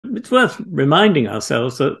it's worth reminding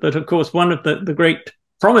ourselves that of course, one of the great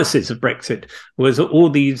promises of Brexit was all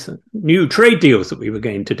these new trade deals that we were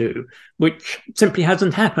going to do, which simply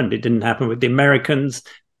hasn't happened. It didn't happen with the Americans.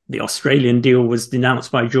 The Australian deal was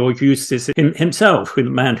denounced by George Eustace himself, the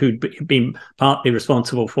man who'd been partly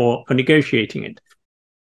responsible for negotiating it.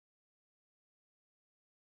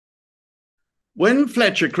 When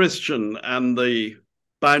Fletcher Christian and the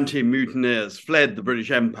Bounty mutineers fled the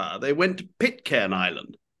British Empire, they went to Pitcairn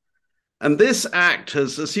Island. And this act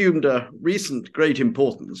has assumed a recent great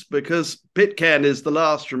importance because Pitcairn is the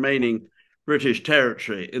last remaining British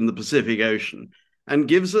territory in the Pacific Ocean and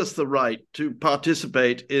gives us the right to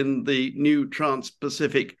participate in the new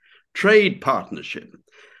Trans-Pacific Trade Partnership.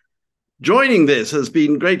 Joining this has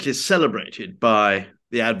been greatly celebrated by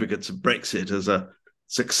the advocates of Brexit as a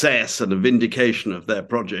success and a vindication of their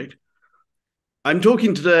project. I'm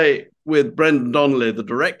talking today with Brendan Donnelly, the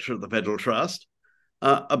director of the Federal Trust,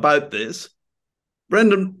 about this.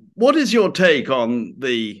 Brendan, what is your take on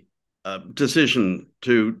the decision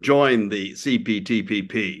to join the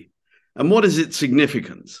CPTPP, and what is its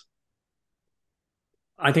significance?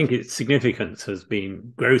 I think its significance has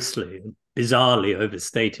been grossly, bizarrely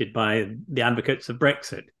overstated by the advocates of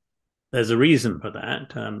Brexit. There's a reason for that.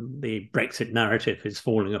 The Brexit narrative is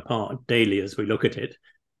falling apart daily as we look at it.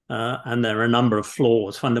 And there are a number of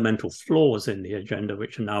flaws, fundamental flaws in the agenda,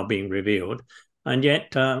 which are now being revealed. And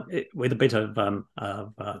yet, with a bit of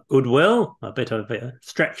goodwill, a bit of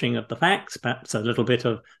stretching of the facts, perhaps a little bit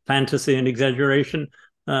of fantasy and exaggeration,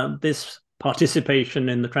 this participation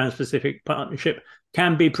in the Trans-Pacific Partnership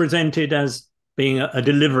can be presented as being a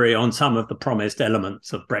delivery on some of the promised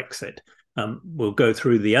elements of Brexit. We'll go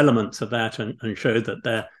through the elements of that and show that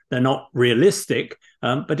they're not realistic,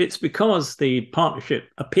 but it's because the partnership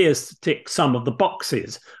appears to tick some of the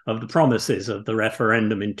boxes of the promises of the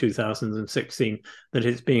referendum in 2016 that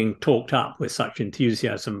it's being talked up with such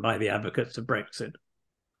enthusiasm by the advocates of Brexit.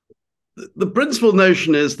 The principal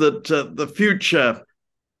notion is that the future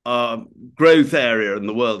growth area in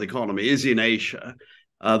the world economy is in Asia,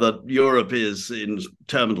 that Europe is in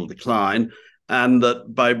terminal decline, and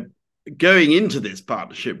that by going into this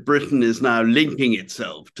partnership, Britain is now linking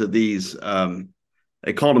itself to these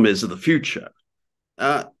economies of the future.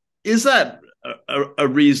 Is that a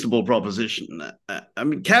reasonable proposition? I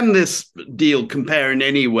mean, can this deal compare in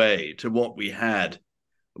any way to what we had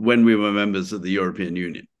when we were members of the European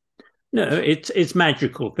Union? No, it's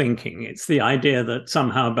magical thinking. It's the idea that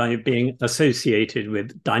somehow by being associated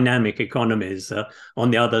with dynamic economies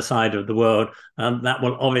on the other side of the world, that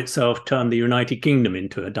will of itself turn the United Kingdom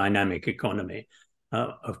into a dynamic economy.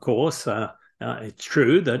 Of course, it's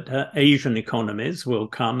true that Asian economies will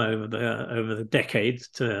come over the decades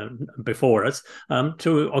before us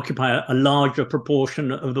to occupy a larger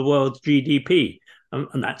proportion of the world's GDP,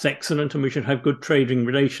 and that's excellent, and we should have good trading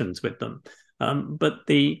relations with them. But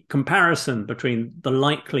the comparison between the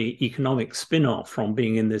likely economic spin-off from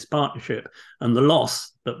being in this partnership and the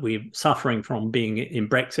loss that we're suffering from being in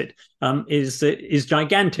Brexit is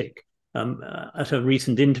gigantic. At a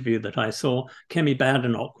recent interview that I saw, Kemi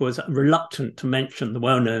Badenoch was reluctant to mention the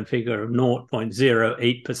well-known figure of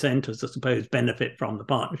 0.08% as a supposed benefit from the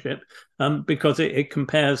partnership, because it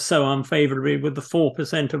compares so unfavorably with the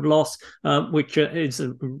 4% of loss, which is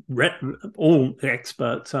all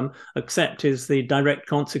experts accept is the direct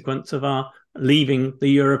consequence of our leaving the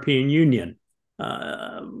European Union.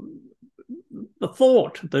 The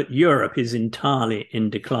thought that Europe is entirely in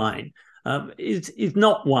decline is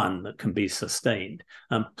not one that can be sustained.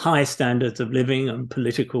 High standards of living and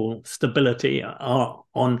political stability are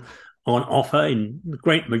on offer in the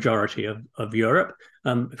great majority of Europe.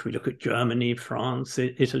 If we look at Germany, France,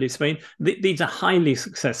 Italy, Spain, these are highly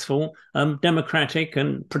successful, democratic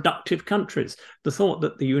and productive countries. The thought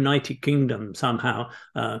that the United Kingdom somehow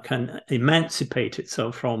can emancipate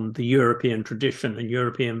itself from the European tradition and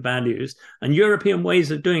European values and European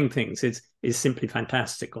ways of doing things is simply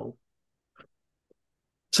fantastical.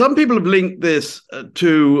 Some people have linked this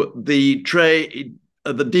to the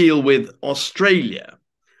deal with Australia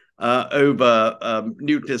over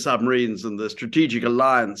nuclear submarines and the strategic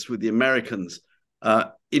alliance with the Americans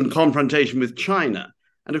in confrontation with China.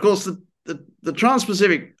 And of course, the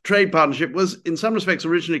Trans-Pacific Trade Partnership was in some respects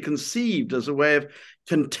originally conceived as a way of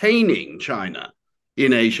containing China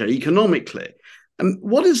in Asia economically. And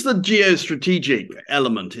what is the geostrategic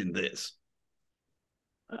element in this?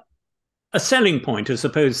 A selling point, a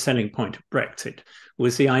supposed selling point of Brexit,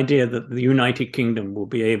 was the idea that the United Kingdom will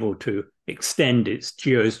be able to extend its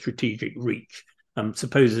geostrategic reach.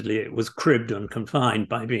 Supposedly it was cribbed and confined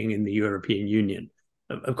by being in the European Union.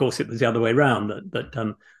 Of course, it was the other way around,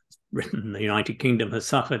 that Britain, the United Kingdom, has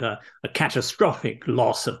suffered a catastrophic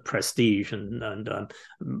loss of prestige and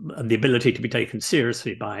the ability to be taken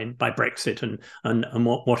seriously by Brexit and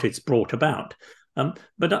what it's brought about.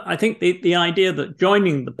 But I think the idea that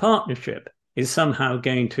joining the partnership is somehow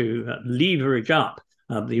going to leverage up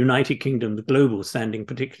the United Kingdom's global standing,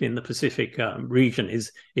 particularly in the Pacific region,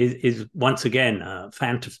 is once again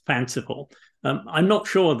fanciful. I'm not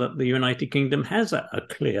sure that the United Kingdom has a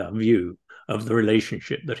clear view of the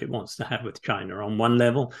relationship that it wants to have with China. On one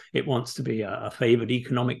level, it wants to be a favored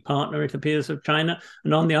economic partner, it appears, of China.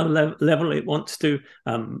 And on the other level, it wants to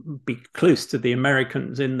be close to the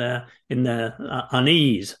Americans in their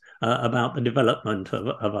unease about the development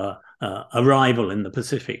of a rival in the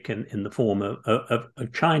Pacific in the form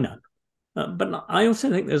of China. But I also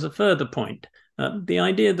think there's a further point. The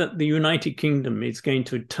idea that the United Kingdom is going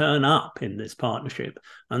to turn up in this partnership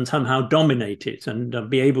and somehow dominate it and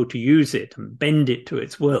be able to use it and bend it to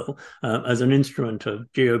its will as an instrument of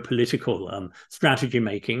geopolitical strategy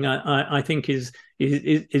making, I think is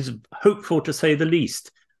hopeful, to say the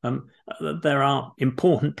least. There are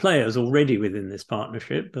important players already within this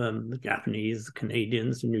partnership, the Japanese, the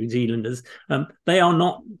Canadians, the New Zealanders. They are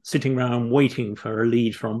not sitting around waiting for a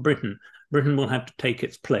lead from Britain. Britain will have to take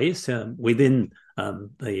its place within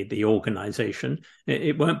the organisation.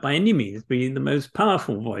 It won't by any means be the most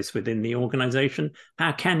powerful voice within the organisation.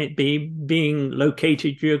 How can it be, being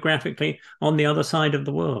located geographically on the other side of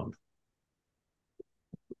the world?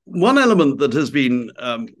 One element that has been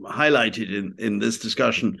highlighted in this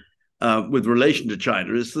discussion with relation to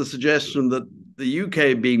China is the suggestion that the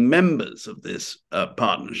UK, being members of this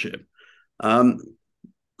partnership,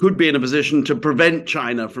 could be in a position to prevent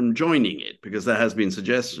China from joining it, because there has been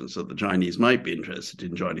suggestions that the Chinese might be interested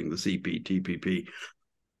in joining the CPTPP.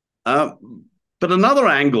 But another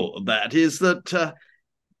angle of that is that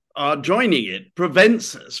our joining it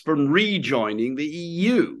prevents us from rejoining the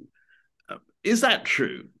EU. Is that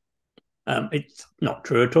true? It's not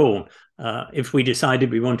true at all. If we decided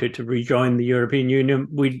we wanted to rejoin the European Union,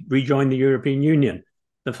 we'd rejoin the European Union.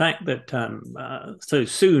 The fact that so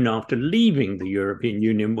soon after leaving the European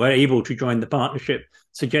Union, we're able to join the partnership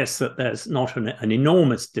suggests that there's not an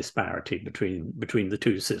enormous disparity between the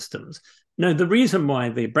two systems. No, the reason why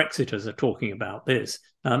the Brexiters are talking about this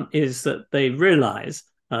is that they realise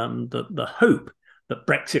that the hope that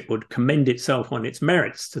Brexit would commend itself on its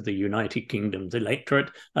merits to the United Kingdom's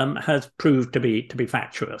electorate has proved to be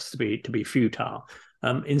fatuous, to be futile.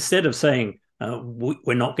 Instead of saying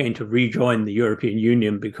we're not going to rejoin the European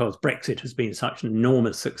Union because Brexit has been such an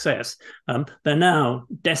enormous success, they're now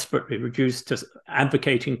desperately reduced to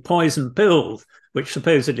advocating poison pills, which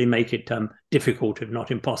supposedly make it difficult, if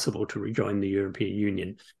not impossible, to rejoin the European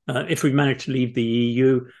Union. If we manage to leave the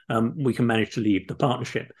EU, we can manage to leave the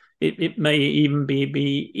partnership. It may even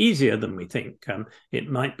be easier than we think.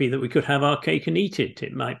 It might be that we could have our cake and eat it.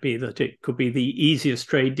 It might be that it could be the easiest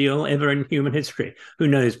trade deal ever in human history. Who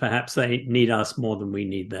knows, perhaps they need us more than we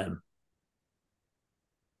need them.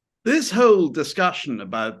 This whole discussion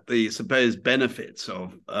about the supposed benefits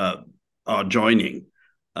of our joining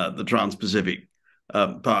the Trans-Pacific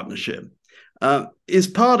Partnership is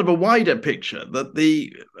part of a wider picture that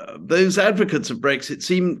those advocates of Brexit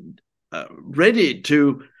seem ready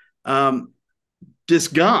to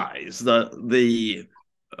disguise the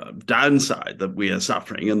downside that we are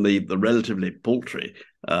suffering and the relatively paltry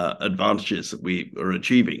advantages that we are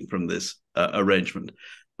achieving from this arrangement.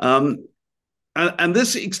 And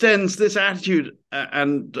this extends, this attitude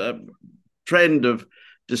and trend of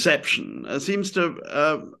deception seems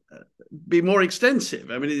to be more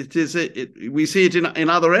extensive. I mean, we see it in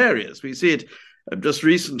other areas. We see it just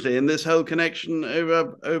recently in this whole connection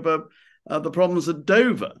over the problems at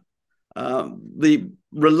Dover. The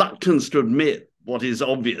reluctance to admit what is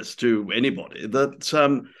obvious to anybody,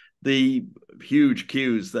 that the huge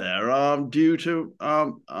queues there are due to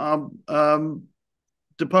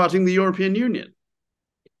departing the European Union.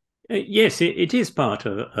 Yes, it is part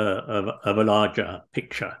of a larger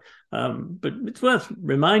picture. But it's worth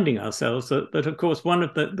reminding ourselves that of course, one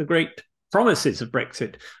of the great promises of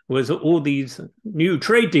Brexit was all these new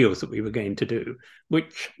trade deals that we were going to do,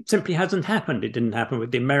 which simply hasn't happened. It didn't happen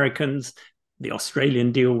with the Americans. The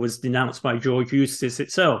Australian deal was denounced by George Eustace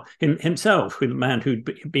himself, the man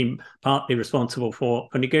who'd been partly responsible for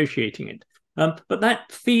negotiating it. But that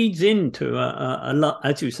feeds into,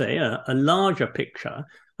 as you say, a larger picture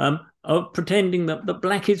of pretending that the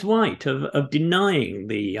black is white, of denying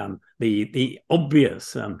the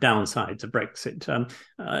obvious downsides of Brexit.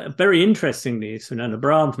 Very interestingly, Sunana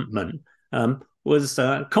Brahman was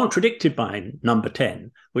contradicted by number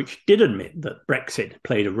 10, which did admit that Brexit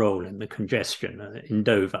played a role in the congestion in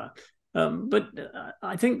Dover. But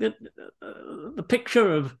I think that the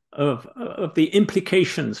picture of the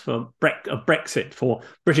implications of Brexit for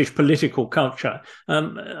British political culture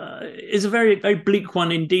is a very, very bleak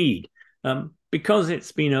one indeed. Because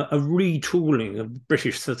it's been a retooling of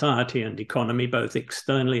British society and economy, both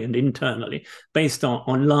externally and internally, based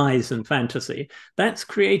on lies and fantasy, that's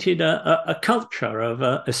created a culture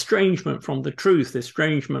of estrangement from the truth,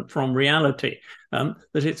 estrangement from reality, that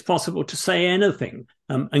it's possible to say anything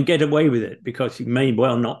and get away with it because you may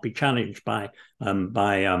well not be challenged by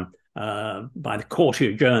the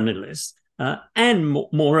courtier journalists. And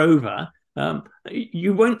moreover,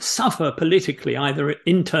 you won't suffer politically either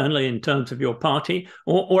internally in terms of your party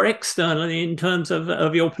or externally in terms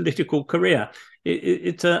of your political career.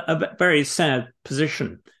 It's a very sad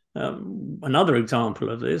position. Another example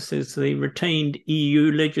of this is the retained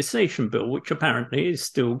EU legislation bill, which apparently is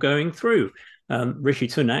still going through. Rishi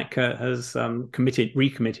Sunak has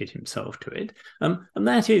recommitted himself to it. And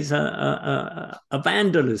that is a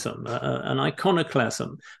vandalism, an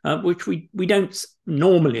iconoclasm, which we don't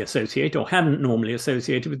normally associate or haven't normally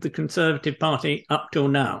associated with the Conservative Party up till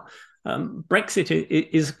now. Brexit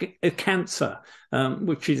is a cancer,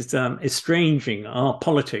 which is estranging our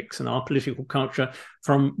politics and our political culture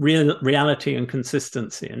from reality and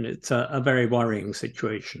consistency. And it's a very worrying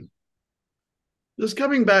situation. Just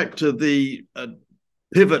coming back to the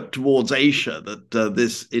pivot towards Asia that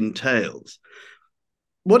this entails,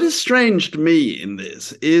 what is strange to me in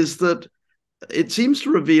this is that it seems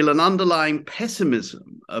to reveal an underlying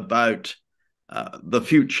pessimism about the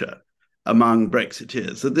future among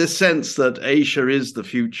Brexiteers, that this sense that Asia is the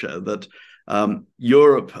future, that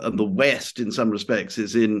Europe and the West in some respects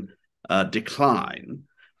is in decline,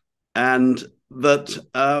 and that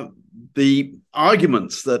the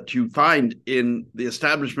arguments that you find in the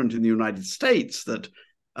establishment in the United States that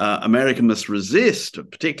America must resist,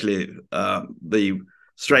 particularly the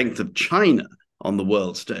strength of China on the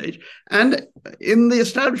world stage, and in the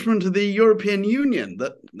establishment of the European Union,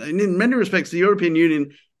 that in many respects the European Union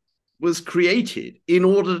was created in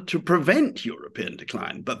order to prevent European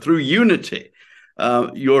decline, but through unity,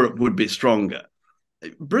 Europe would be stronger.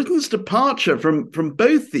 Britain's departure from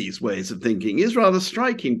both these ways of thinking is rather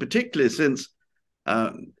striking, particularly since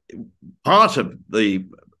part of the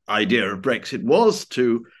idea of Brexit was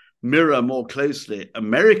to mirror more closely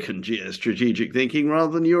American geostrategic thinking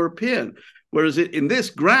rather than European. Whereas in this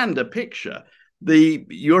grander picture, the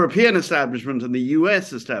European establishment and the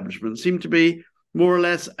US establishment seem to be more or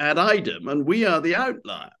less ad idem, and we are the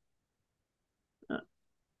outlier.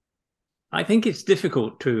 I think it's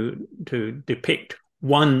difficult to depict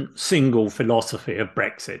one single philosophy of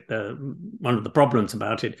Brexit. One of the problems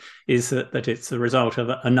about it is that it's the result of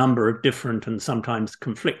a number of different and sometimes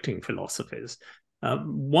conflicting philosophies.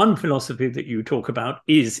 One philosophy that you talk about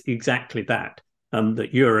is exactly that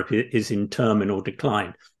Europe is in terminal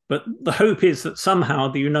decline. But the hope is that somehow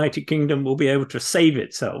the United Kingdom will be able to save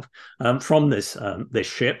itself from this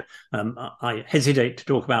ship. I hesitate to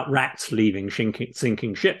talk about rats leaving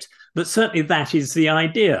sinking ships, but certainly that is the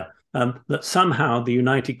idea, that somehow the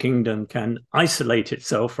United Kingdom can isolate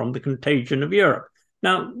itself from the contagion of Europe.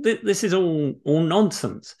 Now, this is all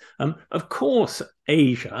nonsense. Of course,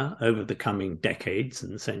 Asia, over the coming decades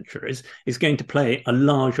and centuries, is going to play a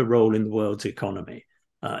larger role in the world's economy.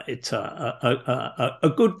 It's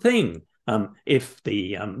a good thing if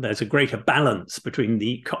there's a greater balance between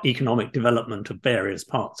the economic development of various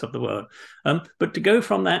parts of the world. But to go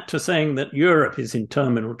from that to saying that Europe is in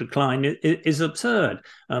terminal decline is absurd.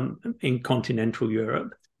 In continental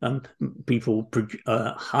Europe, people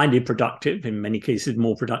are highly productive, in many cases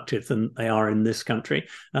more productive than they are in this country.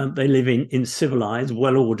 They live in civilized,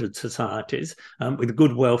 well-ordered societies with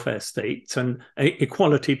good welfare states, and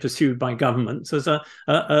equality pursued by governments as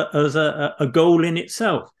a goal in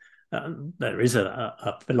itself. There is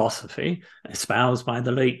a philosophy espoused by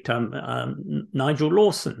the late Nigel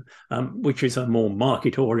Lawson, which is a more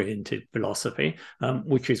market-oriented philosophy,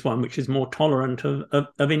 which is one which is more tolerant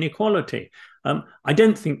of inequality. I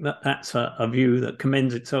don't think that that's a view that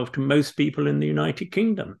commends itself to most people in the United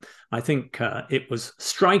Kingdom. I think it was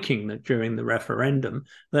striking that during the referendum,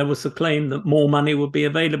 there was the claim that more money would be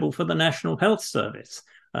available for the National Health Service.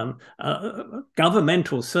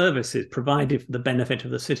 Governmental services provided for the benefit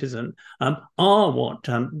of the citizen are what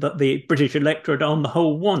that the British electorate on the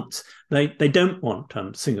whole wants. They don't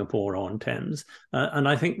want Singapore on Thames. And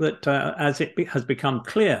I think that as it has become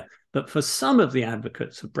clear that for some of the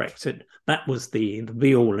advocates of Brexit, that was the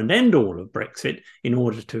be-all and end-all of Brexit in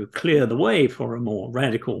order to clear the way for a more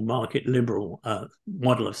radical market liberal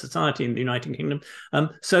model of society in the United Kingdom.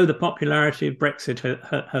 So the popularity of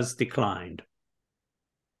Brexit has declined.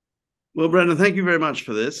 Well, Brendan, thank you very much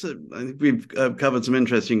for this. I think we've covered some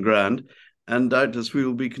interesting ground, and doubtless we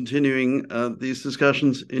will be continuing these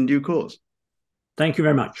discussions in due course. Thank you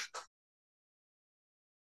very much.